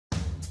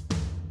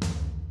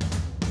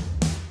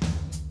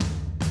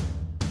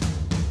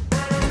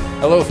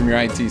Hello from your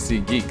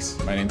ITC Geeks.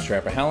 My name is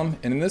Hallam,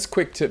 and in this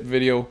quick tip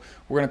video,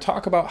 we're going to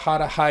talk about how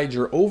to hide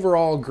your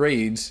overall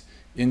grades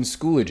in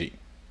Schoology.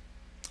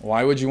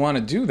 Why would you want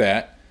to do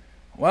that?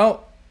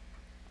 Well,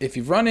 if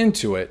you've run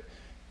into it,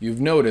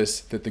 you've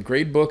noticed that the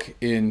gradebook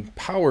in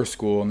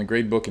PowerSchool and the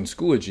gradebook in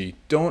Schoology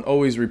don't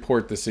always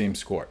report the same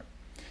score.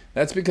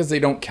 That's because they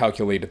don't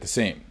calculate it the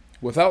same.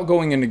 Without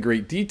going into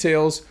great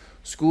details,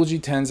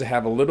 Schoology tends to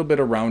have a little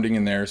bit of rounding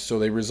in there, so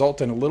they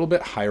result in a little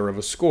bit higher of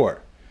a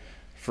score.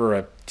 For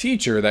a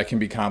teacher, that can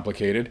be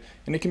complicated,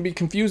 and it can be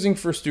confusing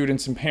for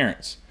students and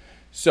parents.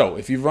 So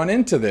if you've run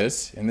into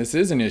this, and this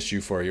is an issue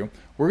for you,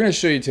 we're going to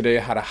show you today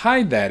how to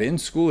hide that in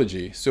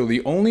Schoology, so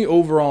the only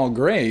overall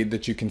grade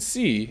that you can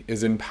see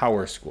is in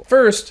PowerSchool.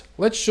 First,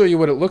 let's show you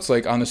what it looks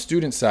like on the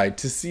student side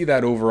to see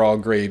that overall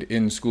grade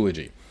in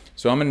Schoology.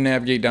 So I'm going to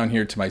navigate down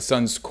here to my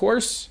son's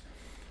course.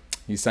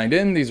 He signed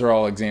in. These are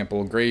all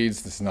example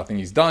grades. This is nothing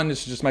he's done.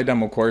 This is just my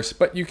demo course,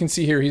 but you can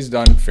see here he's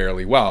done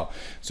fairly well.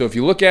 So if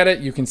you look at it,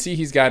 you can see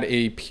he's got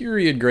a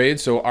period grade.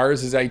 So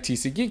ours is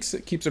ITC Geeks.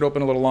 It keeps it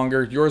open a little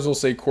longer. Yours will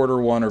say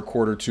Q1 or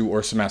Q2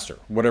 or semester,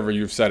 whatever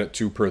you've set it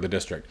to per the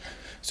district.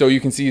 So you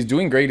can see he's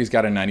doing great. He's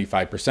got a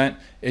 95%,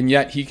 and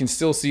yet he can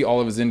still see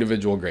all of his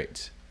individual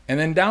grades. And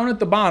then down at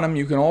the bottom,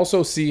 you can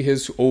also see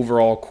his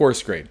overall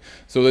course grade.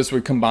 So this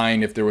would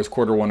combine if there was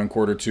Q1 and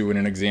Q2 and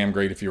an exam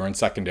grade if you were in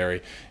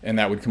secondary, and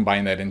that would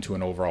combine that into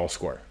an overall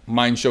score.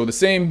 Mine show the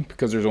same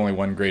because there's only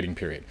one grading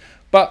period.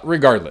 But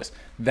regardless,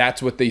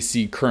 that's what they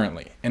see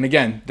currently. And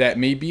again, that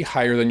may be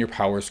higher than your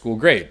PowerSchool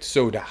grade.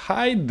 So to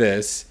hide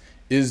this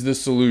is the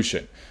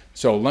solution.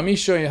 So let me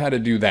show you how to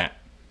do that.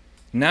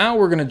 Now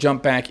we're going to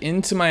jump back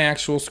into my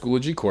actual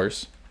Schoology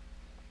course.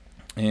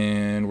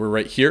 And we're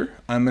right here.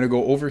 I'm going to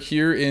go over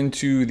here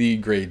into the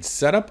grade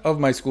setup of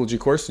my Schoology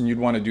course, and you'd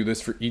want to do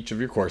this for each of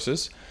your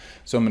courses.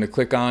 So I'm going to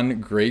click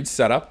on grade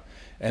setup,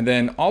 and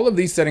then all of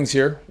these settings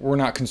here we're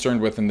not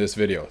concerned with in this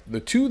video. The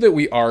two that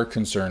we are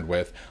concerned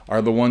with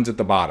are the ones at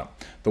the bottom.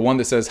 The one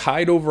that says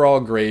hide overall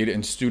grade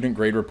in student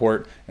grade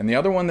report, and the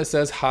other one that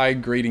says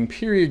hide grading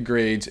period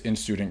grades in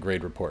student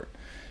grade report.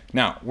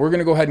 Now we're going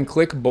to go ahead and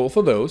click both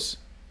of those,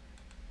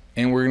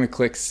 and we're going to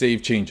click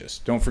save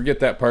changes. Don't forget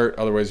that part,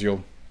 otherwise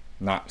you'll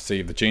not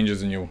save the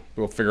changes and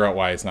we'll figure out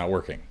why it's not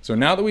working. So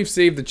now that we've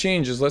saved the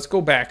changes, let's go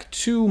back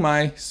to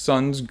my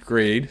son's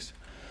grades.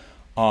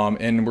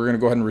 And we're going to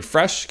go ahead and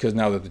refresh, because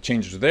now that the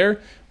changes are there,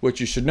 what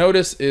you should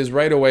notice is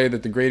right away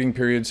that the grading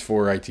periods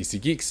for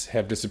ITC Geeks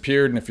have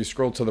disappeared. And if you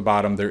scroll to the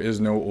bottom, there is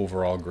no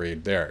overall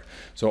grade there.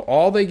 So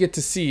all they get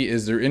to see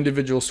is their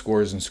individual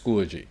scores in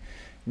Schoology.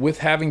 With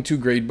having two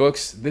grade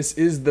books, this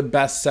is the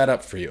best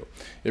setup for you.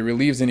 It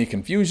relieves any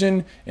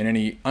confusion and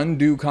any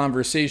undue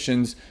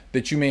conversations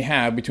that you may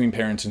have between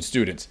parents and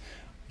students.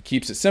 It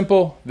keeps it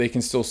simple. They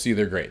can still see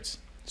their grades.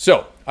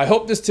 So I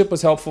hope this tip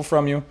was helpful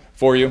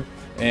for you,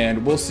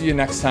 and we'll see you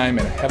next time,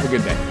 and have a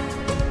good day.